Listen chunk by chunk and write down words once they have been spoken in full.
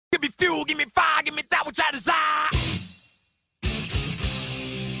Give me fuel, give me fire, give me that which I desire.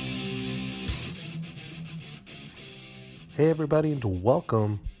 Hey everybody, and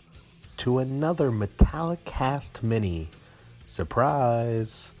welcome to another Metallic Cast Mini.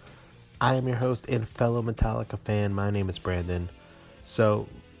 Surprise! I am your host and fellow Metallica fan. My name is Brandon. So,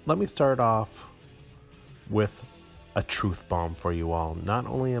 let me start off with a truth bomb for you all. Not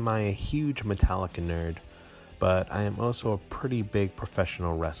only am I a huge Metallica nerd, but I am also a pretty big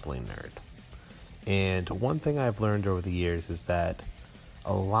professional wrestling nerd. And one thing I've learned over the years is that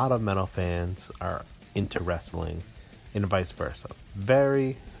a lot of metal fans are into wrestling, and vice versa.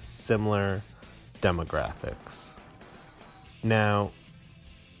 Very similar demographics. Now,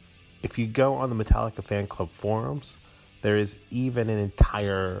 if you go on the Metallica Fan Club forums, there is even an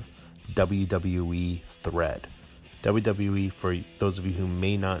entire WWE thread. WWE, for those of you who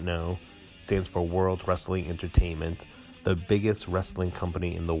may not know, stands for World Wrestling Entertainment, the biggest wrestling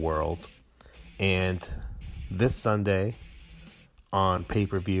company in the world. And this Sunday, on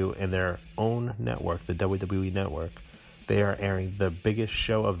pay-per-view and their own network, the WWE Network, they are airing the biggest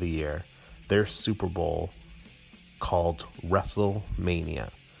show of the year, their Super Bowl, called WrestleMania.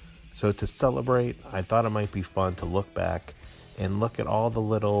 So to celebrate, I thought it might be fun to look back and look at all the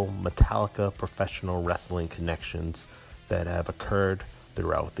little Metallica professional wrestling connections that have occurred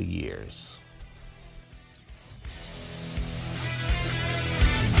throughout the years.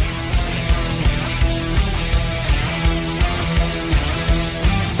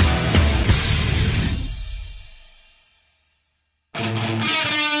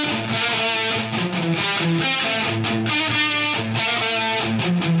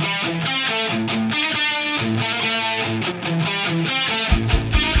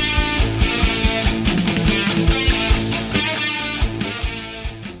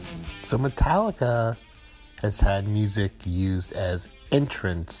 So Metallica has had music used as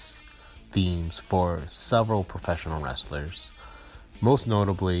entrance themes for several professional wrestlers. Most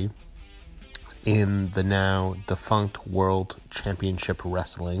notably, in the now defunct World Championship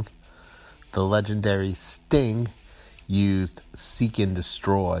Wrestling, the legendary Sting used Seek and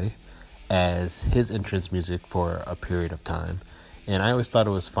Destroy as his entrance music for a period of time. And I always thought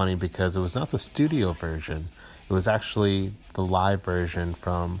it was funny because it was not the studio version. It was actually the live version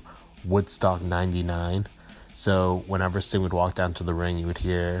from Woodstock 99. So whenever Sting would walk down to the ring, you would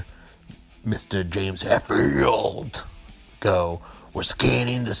hear Mr. James Hetfield go, "We're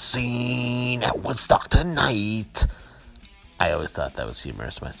scanning the scene at Woodstock tonight." I always thought that was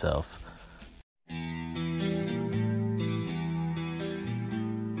humorous myself.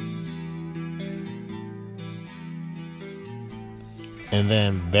 And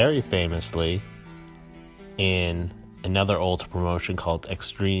then very famously, in another old promotion called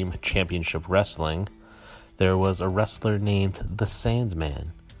Extreme Championship Wrestling, there was a wrestler named The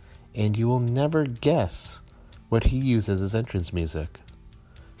Sandman, and you will never guess what he used as his entrance music.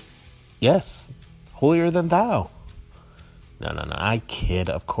 Yes, Holier Than Thou. No, I kid.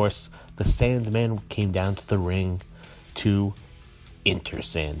 Of course, The Sandman came down to the ring to enter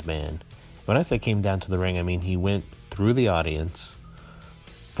Sandman. When I say came down to the ring, I mean he went through the audience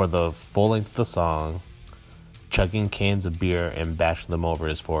for the full length of the song, chugging cans of beer and bashing them over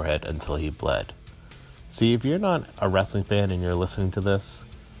his forehead until he bled. See, if you're not a wrestling fan and you're listening to this,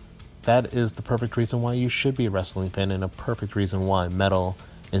 that is the perfect reason why you should be a wrestling fan, and a perfect reason why metal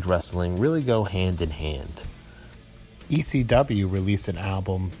and wrestling really go hand in hand. ECW released an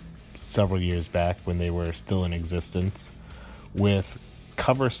album several years back when they were still in existence with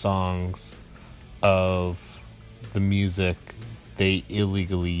cover songs of the music they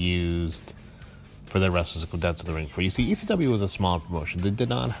illegally used for their wrestlers to go down to the ring for. You see, ECW was a small promotion. They did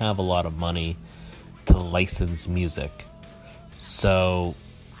not have a lot of money to license music. So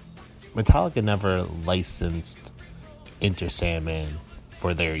Metallica never licensed Enter Sandman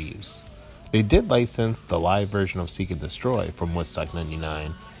for their use. They did license the live version of Seek and Destroy from Woodstock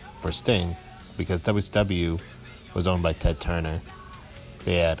 99 for Sting, because WCW was owned by Ted Turner.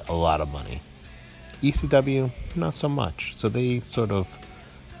 They had a lot of money. ECW, not so much. So they sort of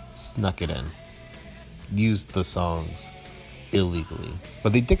snuck it in. Used the songs illegally.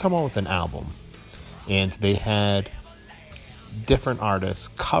 But they did come out with an album. And they had different artists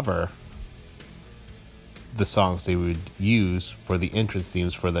cover the songs they would use for the entrance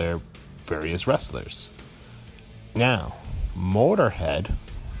themes for their various wrestlers. Now, Motorhead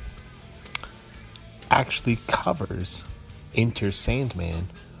actually covers Enter Sandman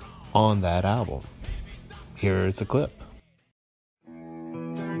on that album. Here is a clip.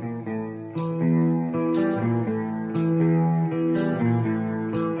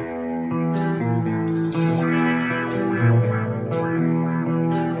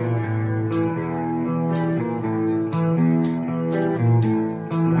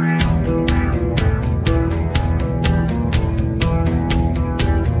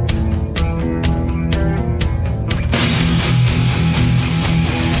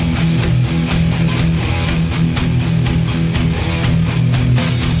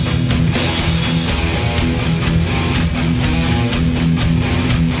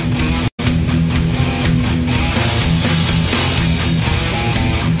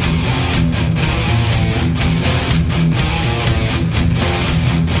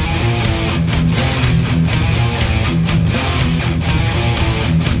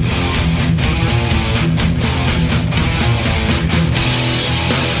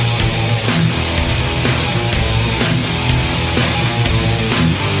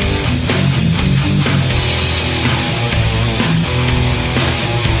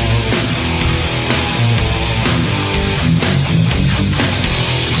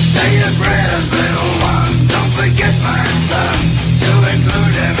 Say your prayers, little one. Don't forget, my son, to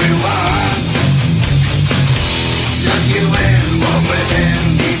include everyone. Tuck you in, walk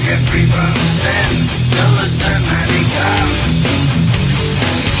within, keep you free from sin, till the Sandman he comes.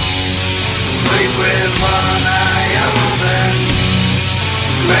 Sleep with one eye open,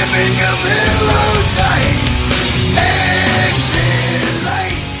 gripping your pillow tight. Exit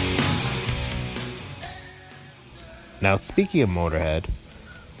light. Now, speaking of Motorhead,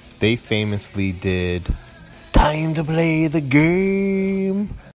 they famously did Time to Play the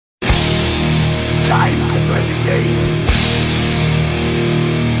Game. Time to play the game.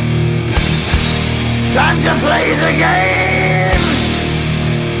 Time to play the game.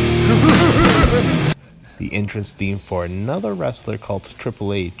 The entrance theme for another wrestler called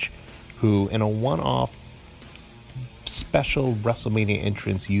Triple H, who, in a one-off special WrestleMania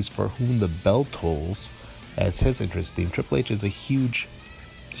entrance used for Whom the Bell Tolls as his entrance theme. Triple H is a huge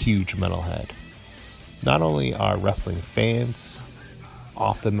metalhead. Not only are wrestling fans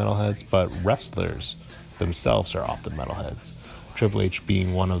often metalheads, but wrestlers themselves are often metalheads. Triple H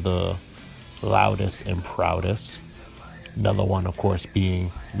being one of the loudest and proudest. Another one, of course,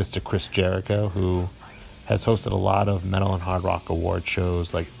 being Mr. Chris Jericho, who has hosted a lot of metal and hard rock award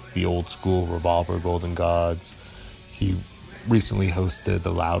shows like the Old School Revolver Golden Gods. He recently hosted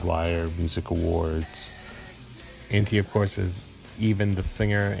the Loudwire Music Awards. And he, of course, is even the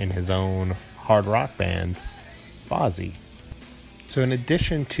singer in his own hard rock band, Fozzy. So in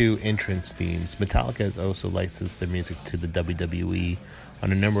addition to entrance themes, Metallica has also licensed their music to the WWE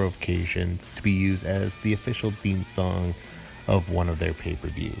on a number of occasions to be used as the official theme song of one of their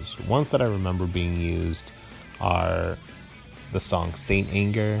pay-per-views. Ones that I remember being used are the song Saint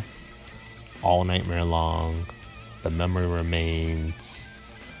Anger, All Nightmare Long, The Memory Remains,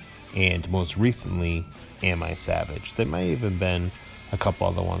 and most recently, Am I Savage? There might even been a couple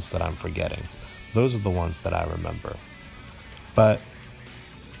other ones that I'm forgetting. Those are the ones that I remember. But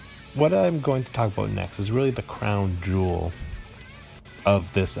what I'm going to talk about next is really the crown jewel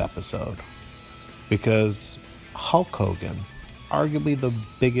of this episode. Because Hulk Hogan, arguably the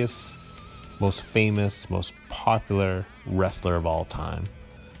biggest, most famous, most popular wrestler of all time,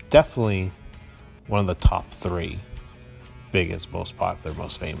 definitely one of the top 3 biggest, most popular,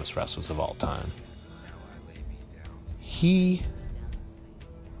 most famous wrestlers of all time. He,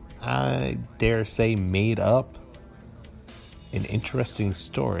 I dare say, made up an interesting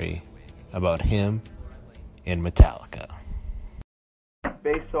story about him and Metallica.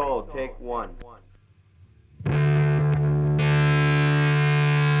 Bass solo, take 1.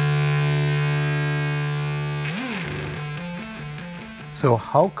 So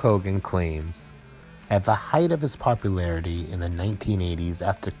Hulk Hogan claims, at the height of his popularity in the 1980s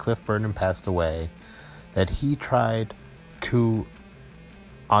after Cliff Burton passed away, that he tried to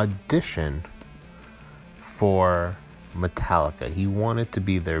audition for Metallica. He wanted to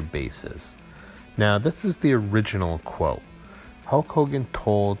be their bassist. Now, this is the original quote. Hulk Hogan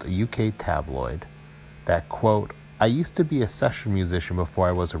told a UK tabloid that, quote, "I used to be a session musician before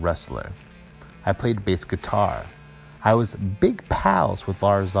I was a wrestler. I played bass guitar. I was big pals with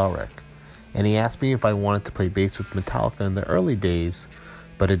Lars Ulrich, and he asked me if I wanted to play bass with Metallica in the early days,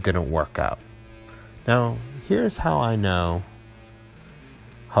 but it didn't work out." Now, here's how I know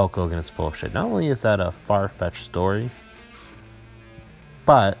Hulk Hogan is full of shit. Not only is that a far-fetched story,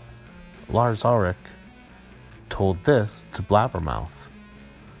 but Lars Ulrich told this to Blabbermouth.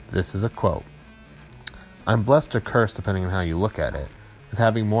 This is a quote. "I'm blessed or cursed, depending on how you look at it, with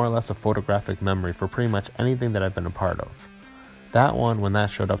having more or less a photographic memory for pretty much anything that I've been a part of. That one, when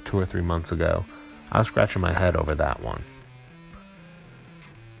that showed up 2 or 3 months ago, I was scratching my head over that one."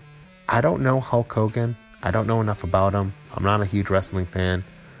 I don't know Hulk Hogan. I don't know enough about him. I'm not a huge wrestling fan.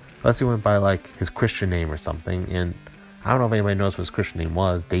 Unless he went by, like, his Christian name or something. And I don't know if anybody knows what his Christian name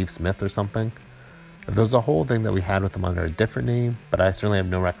was. Dave Smith or something. If there was a whole thing that we had with him under a different name, but I certainly have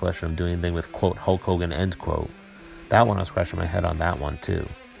no recollection of doing anything with, quote, Hulk Hogan, end quote. That one, I was scratching my head on that one, too.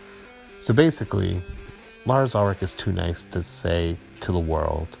 So basically, Lars Ulrich is too nice to say to the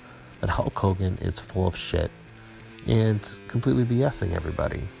world that Hulk Hogan is full of shit and completely BSing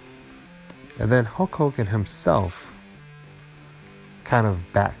everybody. And then Hulk Hogan himself kind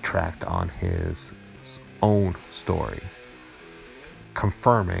of backtracked on his own story,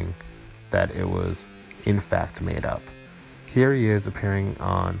 confirming that it was in fact made up. Here he is appearing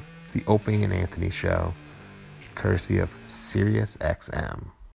on the Opie and Anthony show, courtesy of Sirius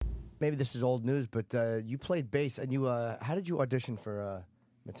XM. Maybe this is old news, but you played bass, and you how did you audition for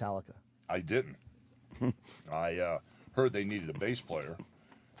Metallica? I didn't. I heard they needed a bass player,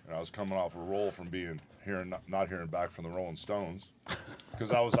 And I was coming off a roll from not hearing back from the Rolling Stones,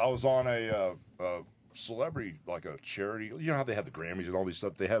 because I was on a celebrity, like a charity. You know how they have the Grammys and all these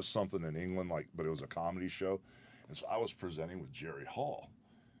stuff. They have something in England, but it was a comedy show, and so I was presenting with Jerry Hall.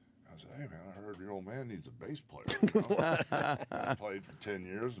 I said, "Hey man, I heard your old man needs a bass player." You know? I played for 10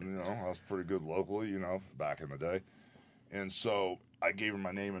 years, and I was pretty good locally, back in the day. And so I gave her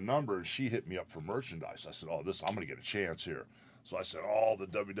my name and number, and she hit me up for merchandise. I said, "Oh, I'm going to get a chance here." So I sent all the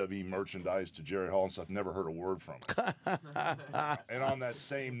WWE merchandise to Jerry Hall and stuff. Never heard a word from him. And on that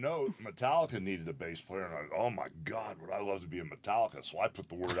same note, Metallica needed a bass player, and oh my God, would I love to be in Metallica? So I put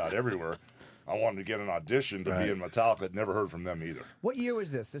the word out everywhere. I wanted to get an audition to be in Metallica. I'd never heard from them either. What year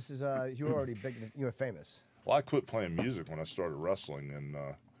was this? This is you were already big. You were famous. Well, I quit playing music when I started wrestling in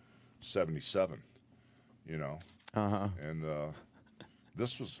 '77. And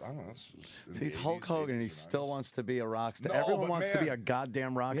this was, I don't know. He's Hulk Hogan, and he still wants to be a rock star. No, Everyone wants to be a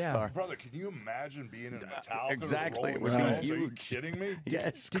goddamn rock star. Brother, can you imagine being in Metallica? Exactly. It would be huge. Are you kidding me?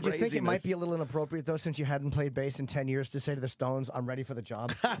 Yes. Did you think it might be a little inappropriate, though, since you hadn't played bass in 10 years, to say to the Stones, "I'm ready for the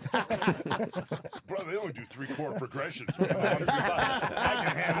job"? Brother, they only do 3-chord progressions. I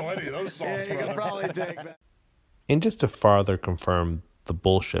can handle any of those songs, you brother. can probably take that. And just to further confirm the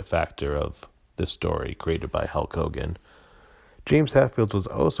bullshit factor of this story created by Hulk Hogan, James Hetfield was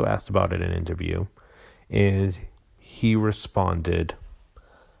also asked about it in an interview, and he responded,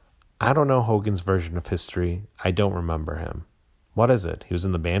 "I don't know Hogan's version of history. I don't remember him. What is it? He was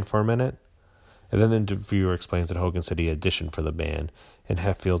in the band for a minute?" And then the interviewer explains that Hogan said he auditioned for the band, and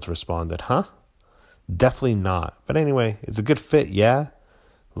Hetfield responded, "Huh? Definitely not. But anyway, it's a good fit, yeah?"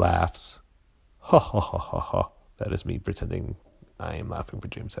 Laughs. Ha ha ha ha ha. That is me pretending I am laughing for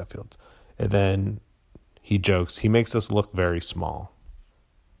James Hetfield. And then he jokes, "He makes us look very small."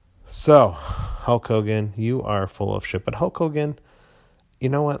 So, Hulk Hogan, you are full of shit. But Hulk Hogan, you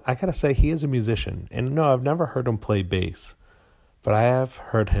know what? I gotta say, he is a musician. And no, I've never heard him play bass. But I have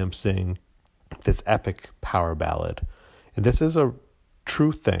heard him sing this epic power ballad. And this is a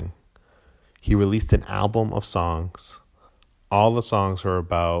true thing. He released an album of songs. All the songs are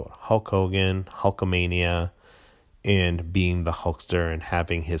about Hulk Hogan, Hulkamania, and being the Hulkster and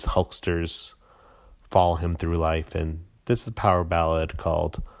having his Hulksters follow him through life. And this is a power ballad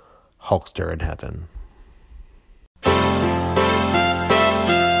called Hulkster in Heaven. I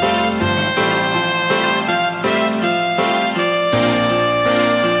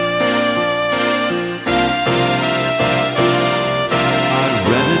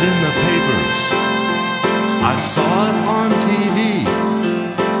read it in the papers, I saw it on TV.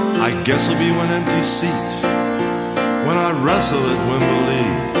 I guess it'll be one empty seat when I wrestle at Wembley.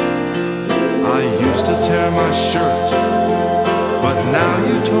 I used to tear my shirt, but now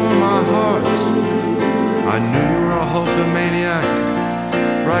you tore my heart. I knew you were a Hulkamaniac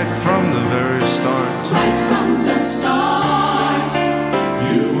right from the very start. Right from the start,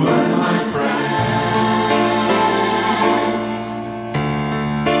 you were my friend.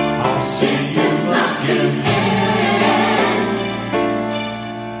 I'll see This you is not the again end.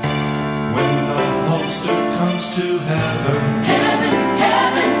 when the Hulkster comes to heaven. Heaven,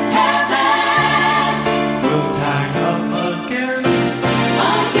 heaven, heaven. We'll tag up again.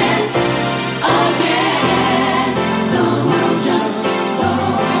 Again, again. The world just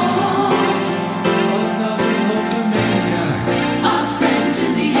explodes. Another Hulkamaniac. A friend to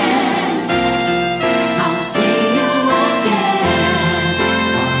the end. I'll see you again.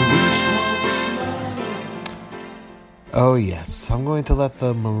 I wish Hulk smiled. Oh yes, I'm going to let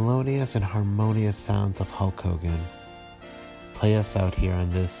the melodious and harmonious sounds of Hulk Hogan play us out here on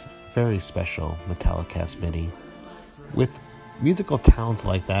this very special Metallicast mini. With musical talents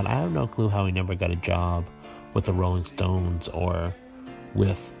like that, I have no clue how he never got a job with the Rolling Stones or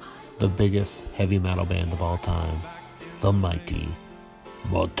with the biggest heavy metal band of all time, the mighty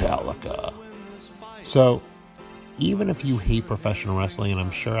Metallica. So, even if you hate professional wrestling, and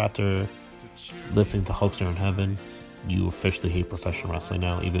I'm sure after listening to Hulkster in Heaven, you officially hate professional wrestling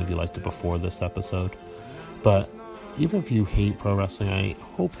now, even if you liked it before this episode. But even if you hate pro wrestling, I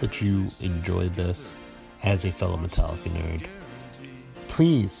hope that you enjoyed this as a fellow Metallica nerd.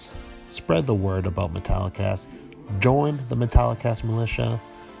 Please spread the word about Metallicast. Join the Metallicast militia.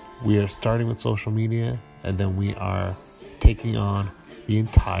 We are starting with social media, and then we are taking on the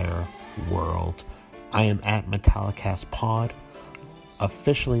entire world. I am at Metallicast Pod,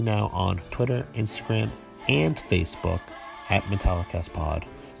 officially now on Twitter, Instagram, and Facebook at Metallicast Pod.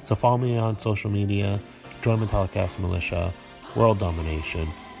 So follow me on social media, join Metallicast militia, world domination.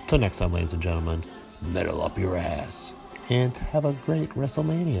 Till next time, ladies and gentlemen, metal up your ass, and have a great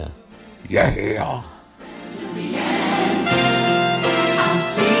WrestleMania. Yeah. To the end. I'll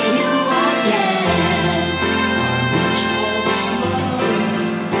see you again. Which holds love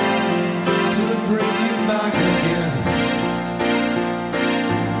could bring you back again.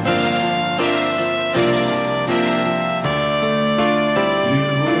 You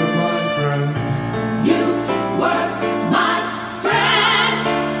were my friend. You were my friend.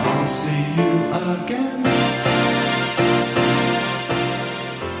 I'll see you again.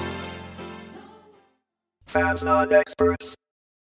 Fans not experts.